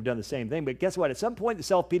us would have done the same thing, but guess what? At some point, the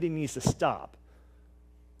self-pity needs to stop.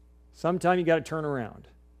 Sometime you got to turn around.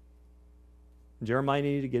 Jeremiah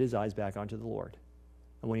needed to get his eyes back onto the Lord.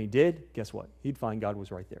 And when he did, guess what? He'd find God was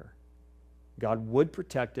right there. God would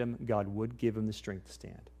protect him. God would give him the strength to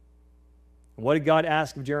stand. And what did God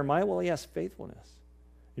ask of Jeremiah? Well, he asked faithfulness.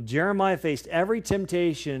 And Jeremiah faced every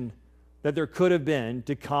temptation that there could have been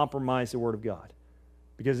to compromise the word of God.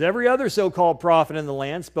 Because every other so-called prophet in the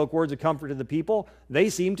land spoke words of comfort to the people. They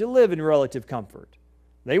seemed to live in relative comfort.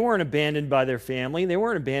 They weren't abandoned by their family. They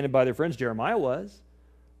weren't abandoned by their friends. Jeremiah was.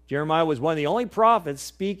 Jeremiah was one of the only prophets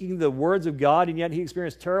speaking the words of God, and yet he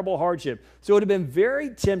experienced terrible hardship. So it would have been very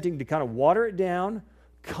tempting to kind of water it down,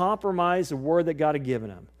 compromise the word that God had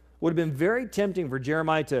given him. It would have been very tempting for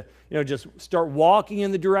Jeremiah to, just start walking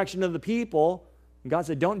in the direction of the people. And God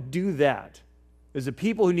said, don't do that. It was the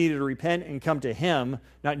people who needed to repent and come to him,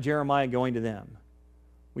 not Jeremiah going to them.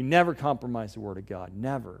 We never compromise the word of God,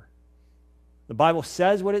 never. The Bible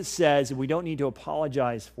says what it says, and we don't need to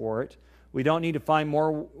apologize for it. We don't need to find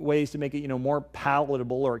more ways to make it, more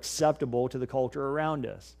palatable or acceptable to the culture around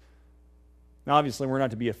us. Now, obviously, we're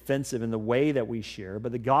not to be offensive in the way that we share,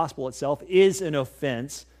 but the gospel itself is an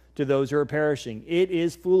offense to those who are perishing. It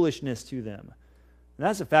is foolishness to them. And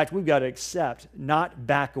that's a fact we've got to accept, not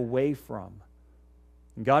back away from.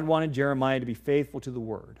 And God wanted Jeremiah to be faithful to the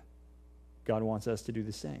word. God wants us to do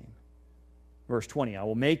the same. Verse 20, I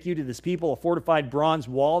will make you to this people a fortified bronze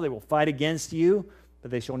wall. They will fight against you,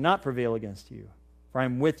 but they shall not prevail against you. For I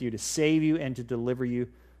am with you to save you and to deliver you,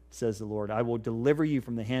 says the Lord. I will deliver you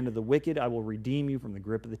from the hand of the wicked. I will redeem you from the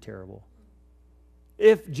grip of the terrible.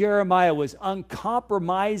 If Jeremiah was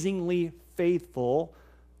uncompromisingly faithful,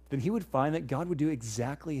 then he would find that God would do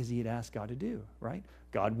exactly as he had asked God to do, right?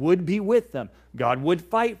 God would be with them. God would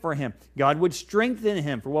fight for him. God would strengthen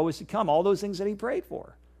him for what was to come, all those things that he prayed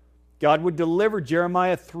for. God would deliver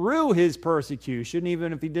Jeremiah through his persecution,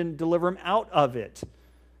 even if he didn't deliver him out of it.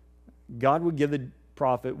 God would give the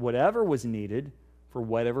prophet whatever was needed for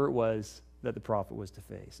whatever it was that the prophet was to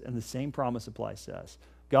face. And the same promise applies to us.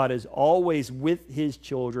 God is always with his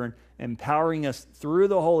children, empowering us through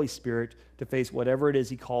the Holy Spirit to face whatever it is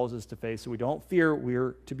he calls us to face. So we don't fear,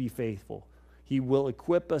 we're to be faithful. He will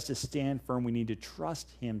equip us to stand firm. We need to trust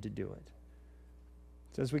him to do it.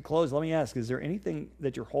 So as we close, let me ask, is there anything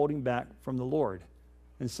that you're holding back from the Lord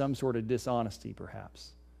in some sort of dishonesty,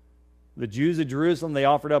 perhaps? The Jews of Jerusalem, they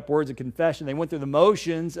offered up words of confession. They went through the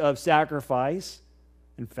motions of sacrifice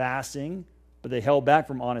and fasting, but they held back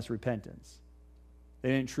from honest repentance. They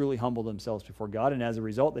didn't truly humble themselves before God, and as a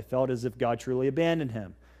result, they felt as if God truly abandoned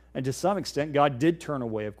him. And to some extent, God did turn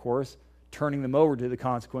away, of course, turning them over to the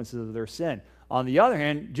consequences of their sin. On the other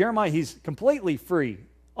hand, Jeremiah, he's completely free,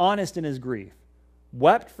 honest in his grief.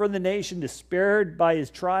 Wept for the nation, despaired by his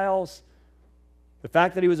trials. The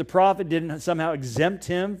fact that he was a prophet didn't somehow exempt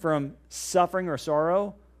him from suffering or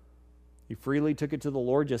sorrow. He freely took it to the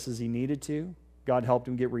Lord just as he needed to. God helped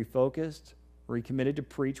him get refocused, recommitted to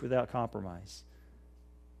preach without compromise.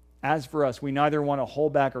 As for us, we neither want to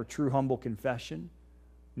hold back our true humble confession,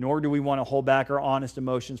 nor do we want to hold back our honest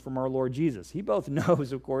emotions from our Lord Jesus. He both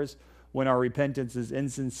knows, of course, when our repentance is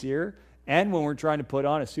insincere and when we're trying to put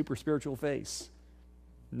on a super spiritual face.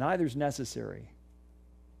 Neither's necessary.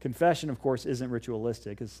 Confession, of course, isn't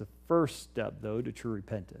ritualistic. It's the first step, though, to true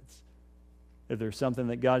repentance. If there's something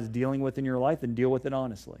that God is dealing with in your life, then deal with it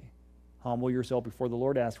honestly. Humble yourself before the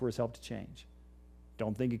Lord. Ask for his help to change.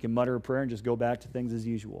 Don't think you can mutter a prayer and just go back to things as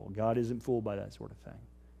usual. God isn't fooled by that sort of thing.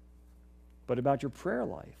 But about your prayer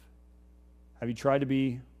life, have you tried to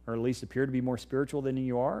be, or at least appear to be more spiritual than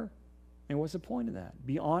you are? And what's the point of that?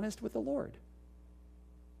 Be honest with the Lord.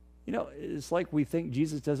 It's like we think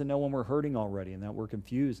Jesus doesn't know when we're hurting already and that we're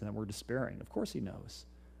confused and that we're despairing. Of course he knows.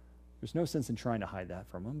 There's no sense in trying to hide that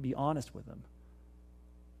from him. Be honest with him.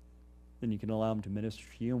 then you can allow him to minister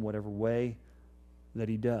to you in whatever way that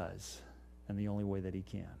he does, and the only way that he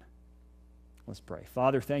can. Let's pray.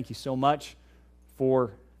 Father, thank you so much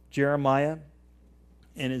for Jeremiah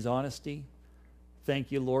and his honesty.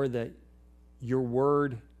 Thank you, Lord, that your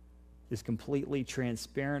word is completely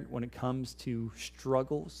transparent when it comes to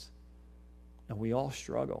struggles, and we all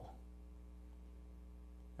struggle.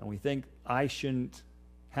 And we think, I shouldn't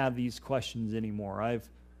have these questions anymore. I've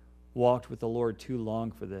walked with the Lord too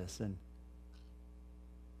long for this.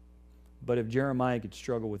 But if Jeremiah could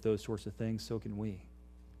struggle with those sorts of things, so can we.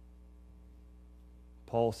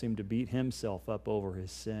 Paul seemed to beat himself up over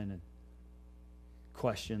his sin and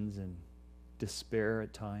questions and despair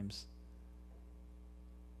at times.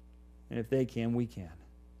 And if they can, we can.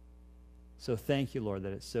 So thank you, Lord,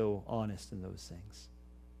 that it's so honest in those things.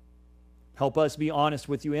 Help us be honest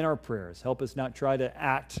with you in our prayers. Help us not try to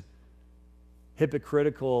act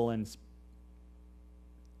hypocritical and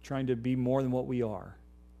trying to be more than what we are.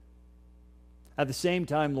 At the same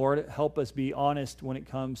time, Lord, help us be honest when it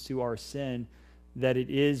comes to our sin, that it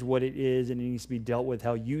is what it is and it needs to be dealt with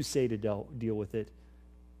how you say to deal with it,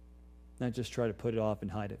 not just try to put it off and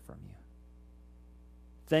hide it from you.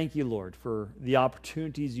 Thank you, Lord, for the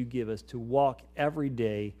opportunities you give us to walk every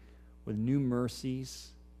day with new mercies.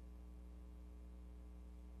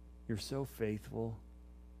 You're so faithful.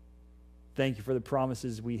 Thank you for the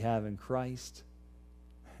promises we have in Christ.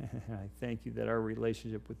 I thank you that our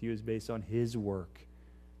relationship with you is based on his work.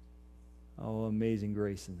 Oh, amazing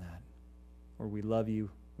grace in that. Lord, we love you.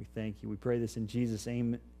 We thank you. We pray this in Jesus'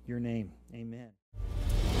 name, your name. Amen.